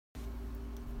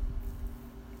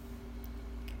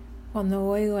Cuando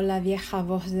oigo la vieja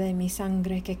voz de mi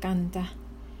sangre que canta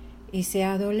y se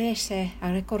adolece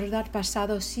a recordar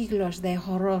pasados siglos de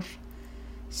horror,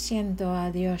 siento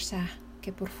a diosa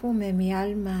que perfume mi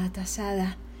alma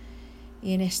atasada,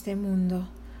 y en este mundo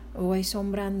voy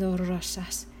sombrando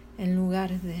rosas en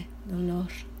lugar de dolor.